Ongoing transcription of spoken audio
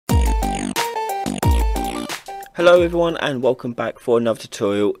Hello everyone and welcome back for another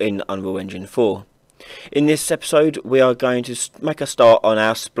tutorial in Unreal Engine 4. In this episode we are going to make a start on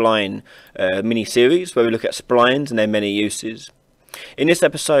our Spline mini-series where we look at splines and their many uses. In this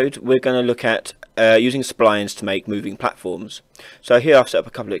episode we're going to look at using splines to make moving platforms. So here I've set up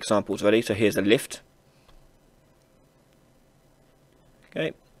a couple of examples ready. So here's a lift.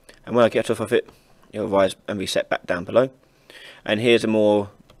 Okay, and when I get off of it, it'll rise and reset back down below. And here's a more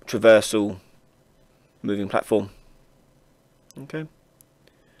traversal moving platform. Okay.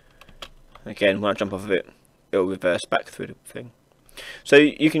 Again, when I jump off of it, it'll reverse back through the thing. So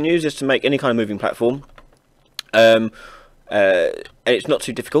you can use this to make any kind of moving platform. And it's not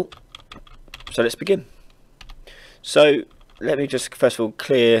too difficult. So let's begin. So let me just first of all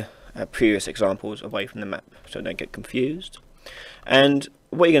clear previous examples away from the map so I don't get confused. And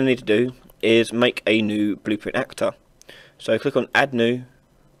what you're going to need to do is make a new blueprint actor. So click on Add New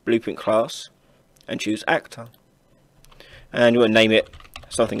Blueprint Class and choose Actor. And you want to name it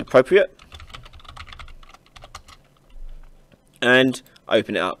something appropriate. And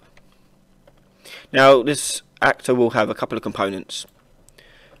open it up. Now this actor will have a couple of components.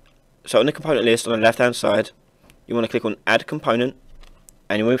 So on the component list on the left hand side, you want to click on Add Component.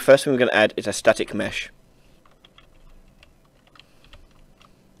 And the first thing we're going to add is a static mesh.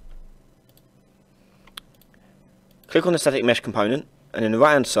 Click on the static mesh component, and in the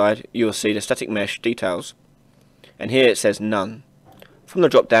right hand side you will see the static mesh details, and here it says none. From the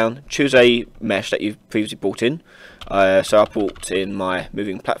drop down, choose a mesh that you've previously brought in. So I brought in my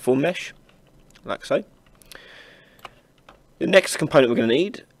moving platform mesh, like so. The next component we're going to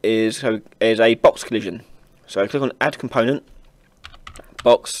need is a box collision. So click on Add Component,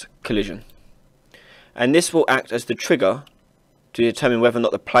 Box Collision, and this will act as the trigger to determine whether or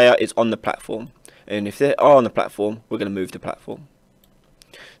not the player is on the platform. And if they are on the platform, we're going to move the platform.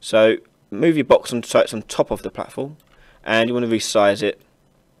 So move your box so it's on top of the platform, and you want to resize it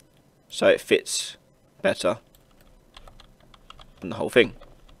so it fits better on the whole thing.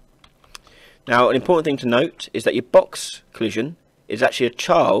 Now an important thing to note is that your box collision is actually a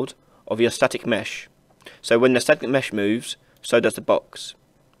child of your static mesh. So when the static mesh moves, so does the box.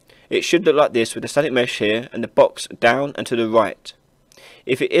 It should look like this with the static mesh here and the box down and to the right.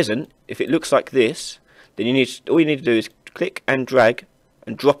 If it isn't, if it looks like this, then all you need to do is click and drag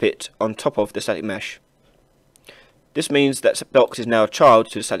and drop it on top of the static mesh. This means that the box is now a child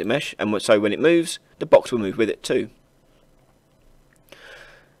to the static mesh, and so when it moves, the box will move with it too.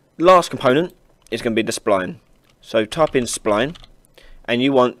 The last component is going to be the spline. So type in spline, and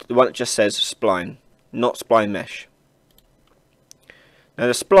you want the one that just says spline, not spline mesh. Now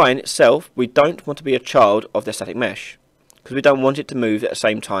the spline itself, we don't want to be a child of the static mesh, because we don't want it to move at the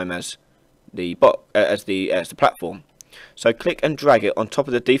same time as the platform. So click and drag it on top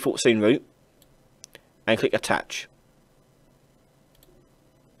of the default scene root and click Attach.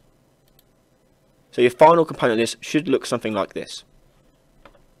 So your final component list should look something like this.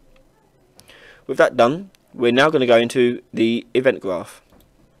 With that done, we're now going to go into the event graph.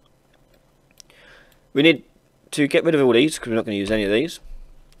 We need to get rid of all these because we're not going to use any of these,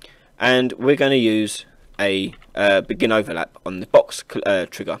 and we're going to use a begin overlap on the box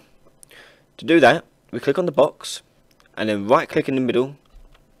trigger. To do that, we click on the box and then right click in the middle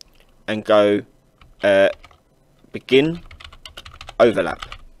and go begin overlap,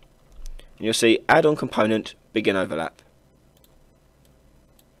 and you'll see add on component begin overlap.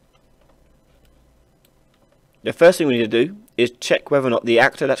 The first thing we need to do is check whether or not the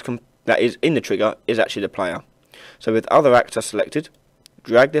actor that is in the trigger is actually the player. So with other actor selected,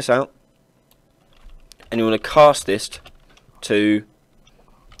 drag this out, and you want to cast this to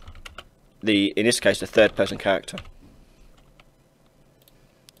in this case, the third person character.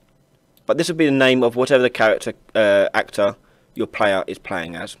 But this will be the name of whatever the character actor your player is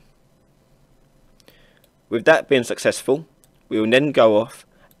playing as. With that being successful, we will then go off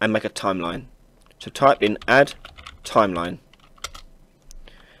and make a timeline. So type in add timeline.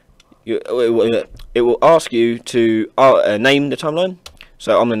 It will ask you to name the timeline.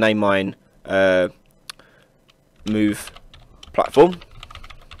 So I'm going to name mine move platform,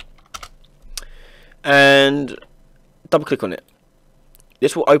 and double click on it.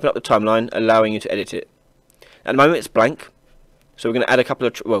 This will open up the timeline, allowing you to edit it. At the moment it's blank, so we're going to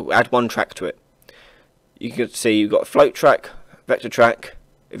add add one track to it. You can see you've got float track, vector track,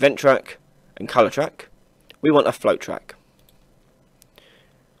 event track and color track. We want a float track.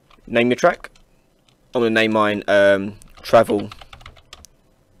 Name your track. I'm going to name mine travel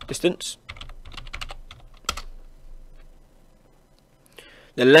distance.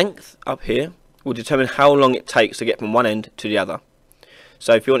 The length up here will determine how long it takes to get from one end to the other.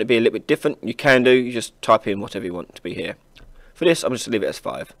 So if you want it to be a little bit different, you can do. You just type in whatever you want to be here. For this, I'm just going to leave it as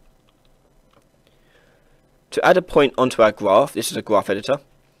 5. To add a point onto our graph, this is a graph editor,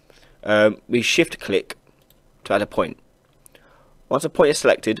 we shift click to add a point. Once a point is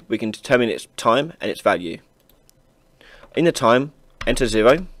selected, we can determine its time and its value. In the time, enter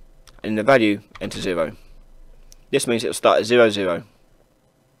 0, and in the value, enter 0. This means it will start at 0, 0.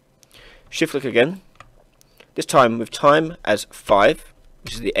 Shift click again, this time with time as 5,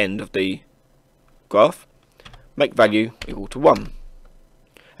 which is the end of the graph, make value equal to 1.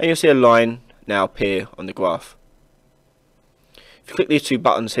 And you'll see a line now appear on the graph. If you click these two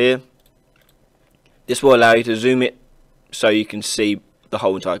buttons here, this will allow you to zoom it so you can see the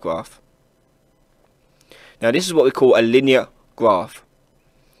whole entire graph. Now this is what we call a linear graph,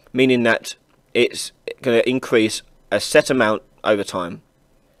 meaning that it's going to increase a set amount over time.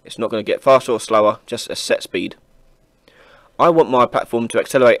 It's not going to get faster or slower, just a set speed. I want my platform to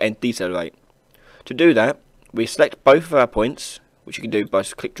accelerate and decelerate. To do that, we select both of our points, which you can do by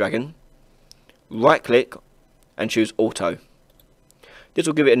click dragging, right click and choose auto. This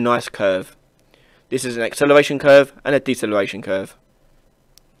will give it a nice curve. This is an acceleration curve and a deceleration curve.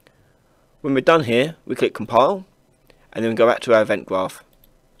 When we're done here, we click compile and then we go back to our event graph.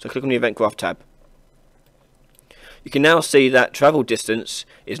 So click on the event graph tab. You can now see that travel distance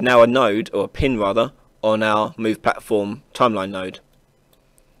is now a node, or a pin rather, on our move platform timeline node.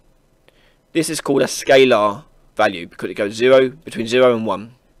 This is called a scalar value because it goes between 0 and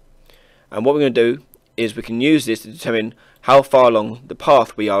 1. And what we're going to do is we can use this to determine how far along the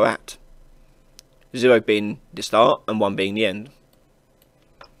path we are at. 0 being the start and 1 being the end.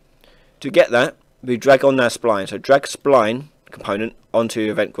 To get that, we drag on our spline. So drag spline component onto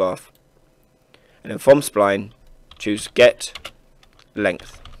your event graph. And then from spline, choose get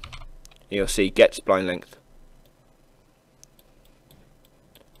length. And you'll see get spline length.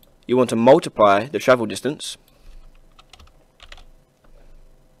 You want to multiply the travel distance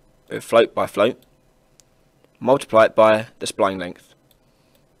with float by float, multiply it by the spline length.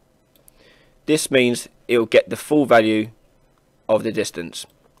 This means it will get the full value of the distance.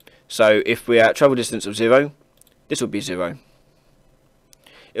 So if we're at travel distance of 0, this will be 0.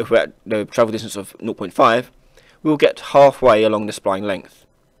 If we're at the travel distance of 0.5, we will get halfway along the spline length,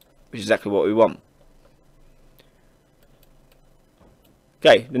 which is exactly what we want.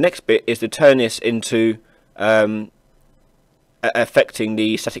 Okay, the next bit is to turn this into affecting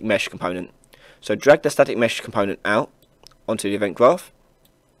the static mesh component. So drag the static mesh component out onto the event graph,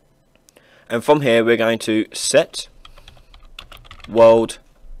 and from here we're going to set world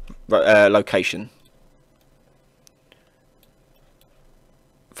location.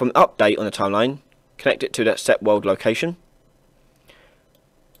 From update on the timeline, connect it to that set world location,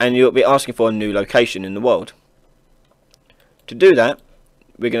 and you'll be asking for a new location in the world. To do that,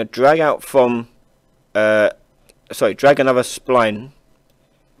 we're going to drag out from drag another spline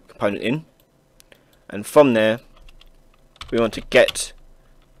component in, and from there we want to get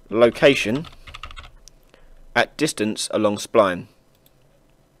location at distance along spline.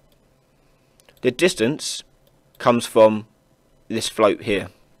 The distance comes from this float here.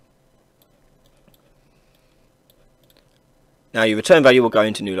 Now your return value will go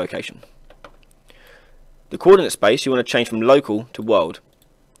into new location. The coordinate space you want to change from local to world,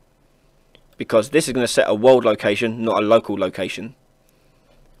 because this is going to set a world location, not a local location.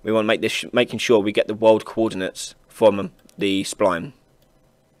 We want to make this making sure we get the world coordinates from the spline.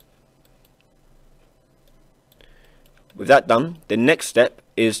 With that done, the next step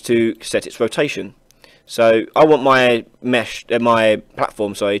is to set its rotation. So I want my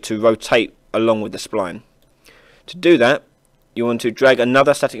platform to rotate along with the spline. To do that, you want to drag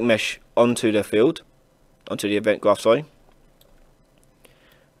another static mesh onto the field, onto the event graph,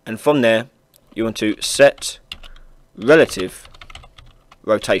 and from there you want to set relative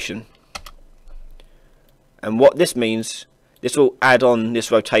rotation. And what this means, this will add on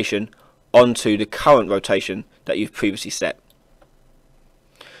this rotation onto the current rotation that you've previously set.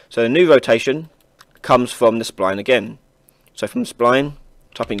 So the new rotation comes from the spline again. So from spline,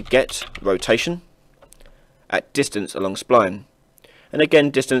 type in get rotation at distance along spline, and again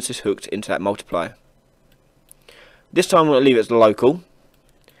distance is hooked into that multiplier. This time we'll leave it as local,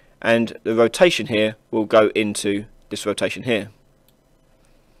 and the rotation here will go into this rotation here.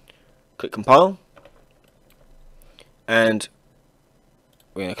 Click compile, and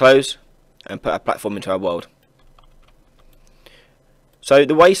we're going to close and put our platform into our world. So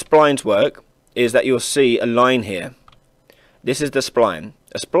the way splines work is that you'll see a line here. This is the spline.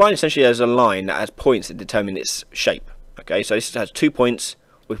 A spline essentially has a line that has points that determine its shape. Okay, so this has 2 points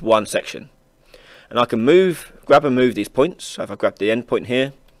with one section. and I can grab and move these points. So if I grab the end point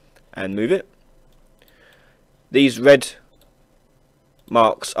here and move it, these red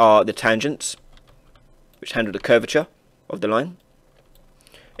marks are the tangents, which handle the curvature of the line.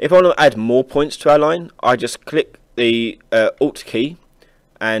 If I want to add more points to our line, I just click the Alt key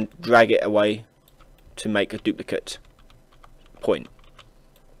and drag it away to make a duplicate point.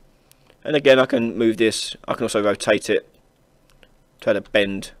 And again, I can move this. I can also rotate it to add a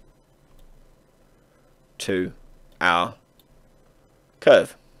bend to our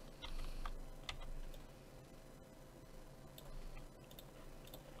curve.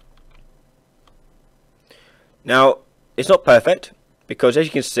 Now, it's not perfect because, as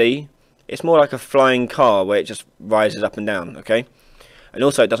you can see, it's more like a flying car where it just rises up and down, okay? And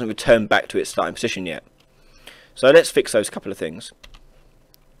also, it doesn't return back to its starting position yet. So let's fix those couple of things.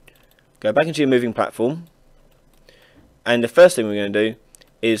 Go back into your moving platform, and the first thing we're going to do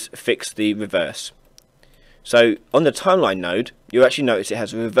is fix the reverse. So on the timeline node, you actually notice it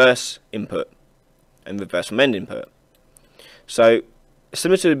has a reverse input and reverse from end input. So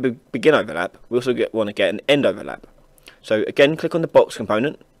similar to the begin overlap, we also want to get an end overlap. So again, click on the box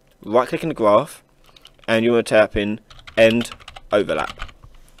component, right click in the graph, and you want to tap in end overlap.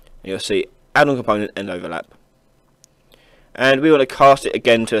 And you'll see add on component end overlap. And we want to cast it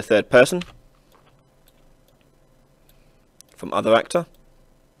again to the third person from other actor,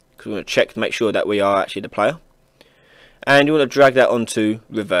 because we want to check to make sure that we are actually the player. And you want to drag that onto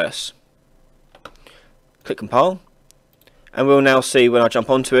reverse. Click compile, and we'll now see when I jump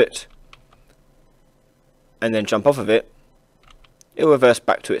onto it and then jump off of it, it will reverse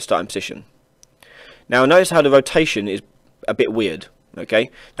back to its starting position. Now notice how the rotation is a bit weird, okay?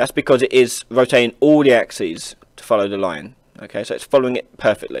 That's because it is rotating all the axes to follow the line, okay? So it's following it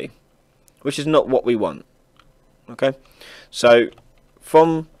perfectly, which is not what we want, okay? So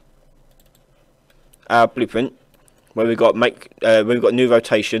from our blueprint, where we've got new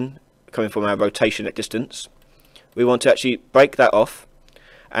rotation coming from our rotation at distance, we want to actually break that off,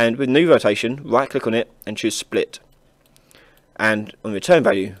 and with new rotation, right click on it and choose split, and on return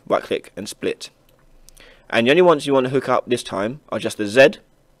value, right click and split. And the only ones you want to hook up this time are just the Z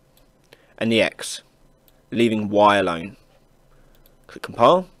and the X, leaving Y alone. Click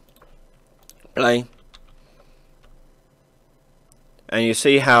compile, play, and you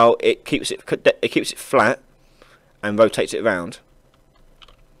see how it keeps it flat and rotates it around.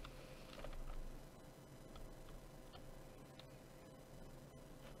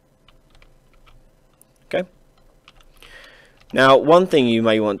 Okay. Now, one thing you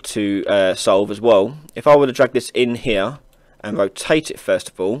may want to solve as well, if I were to drag this in here and rotate it first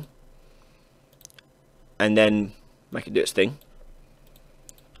of all, and then make it do its thing,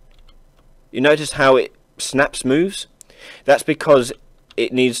 you notice how it snaps moves? That's because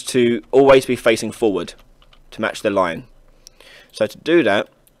it needs to always be facing forward to match the line. So to do that,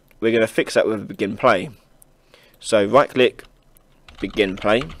 we're going to fix that with a begin play. So right click, begin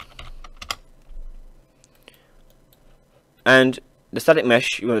play, and the static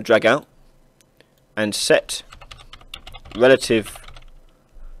mesh you want to drag out and set relative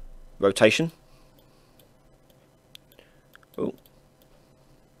rotation. Ooh.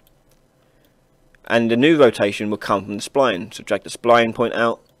 And the new rotation will come from the spline. So drag the spline point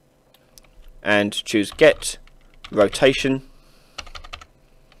out and choose get rotation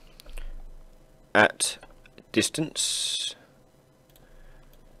at distance.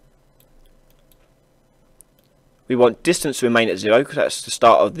 We want distance to remain at 0 because that's the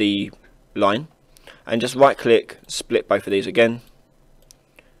start of the line, and just right click, split both of these again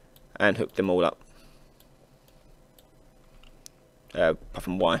and hook them all up, apart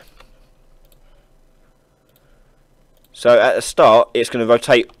from Y. So at the start it's going to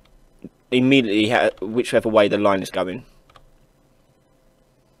rotate immediately whichever way the line is going.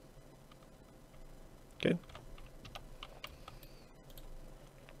 Okay.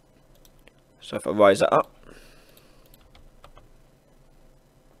 So if I rise that up,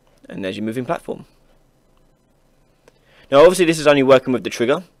 and there's your moving platform. Now obviously this is only working with the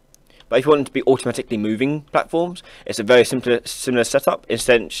trigger, but if you want it to be automatically moving platforms, it's a very similar setup.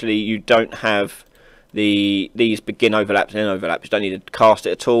 Essentially you don't have these begin overlaps and end overlaps. You don't need to cast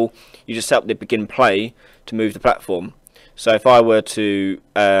it at all. You just set up the begin play to move the platform. So if I were to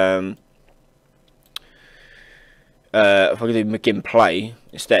if I could do begin play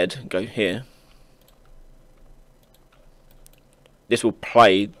instead, go here, this will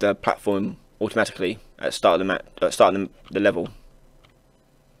play the platform automatically at the start of the level.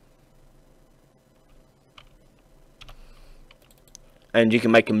 And you can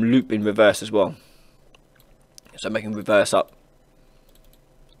make them loop in reverse as well. So make them reverse up.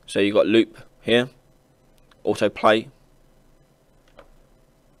 So you've got loop here, autoplay,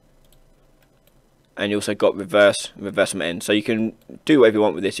 and you also got reverse from end. So you can do whatever you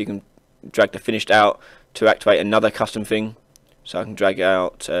want with this. You can drag the finished out to activate another custom thing. So I can drag it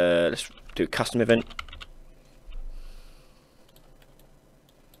out, let's do a custom event.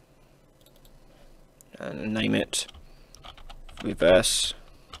 And name it reverse.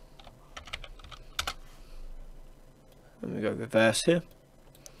 And we go reverse here.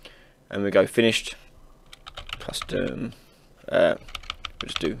 And we go finished, custom, we'll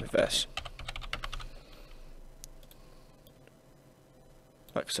just do reverse.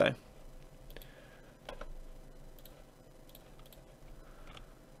 Like so.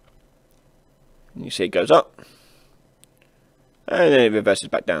 And you see it goes up, and then it reverses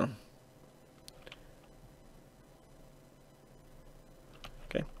back down.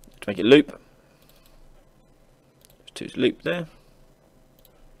 Okay, to make it loop, let's choose loop there.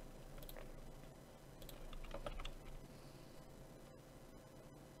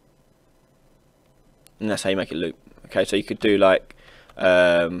 And that's how you make it loop. Okay, so you could do like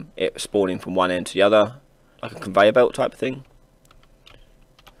it spawning from one end to the other, like a conveyor belt type of thing.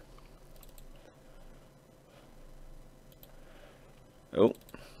 Oh,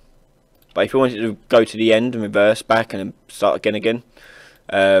 but if you wanted to go to the end and reverse back and then start again,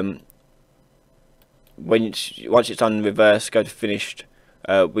 once it's done reverse, go to finished,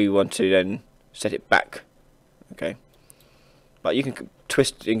 we want to then set it back. Okay, but you can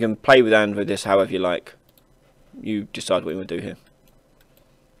twist, you can play with this however you like. You decide what you want to do here.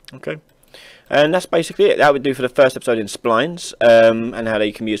 Okay, and that's basically it. That would do for the first episode in Splines, and how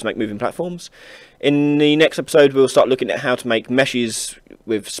they can be used to make moving platforms. In the next episode, we'll start looking at how to make meshes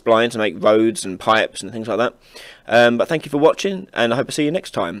with splines and make roads and pipes and things like that. But thank you for watching, and I hope to see you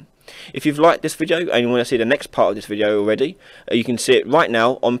next time. If you've liked this video and you want to see the next part of this video already, you can see it right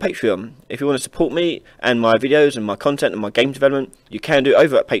now on Patreon. If you want to support me and my videos and my content and my game development, you can do it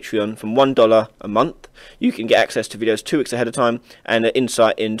over at Patreon from $1 a month. You can get access to videos 2 weeks ahead of time and an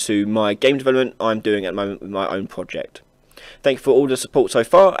insight into my game development I'm doing at the moment with my own project. Thank you for all the support so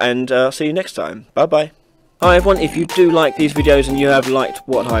far, and I'll see you next time. Bye bye. Hi everyone, if you do like these videos and you have liked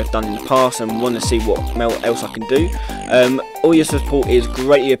what I've done in the past and want to see what else I can do, all your support is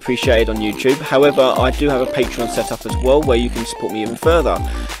greatly appreciated on YouTube. However, I do have a Patreon set up as well where you can support me even further.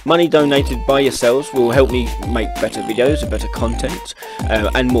 Money donated by yourselves will help me make better videos and better content,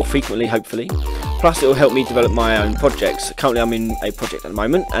 and more frequently hopefully. Plus it will help me develop my own projects. Currently I'm in a project at the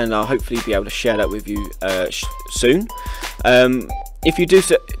moment, and I'll hopefully be able to share that with you soon. If you do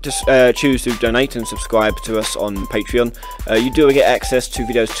choose to donate and subscribe to us on Patreon, you do get access to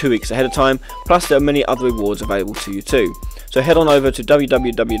videos 2 weeks ahead of time, plus there are many other rewards available to you too. So head on over to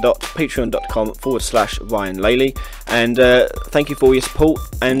www.patreon.com/Ryan Laley, and thank you for all your support,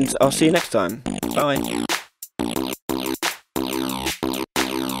 and I'll see you next time. Bye.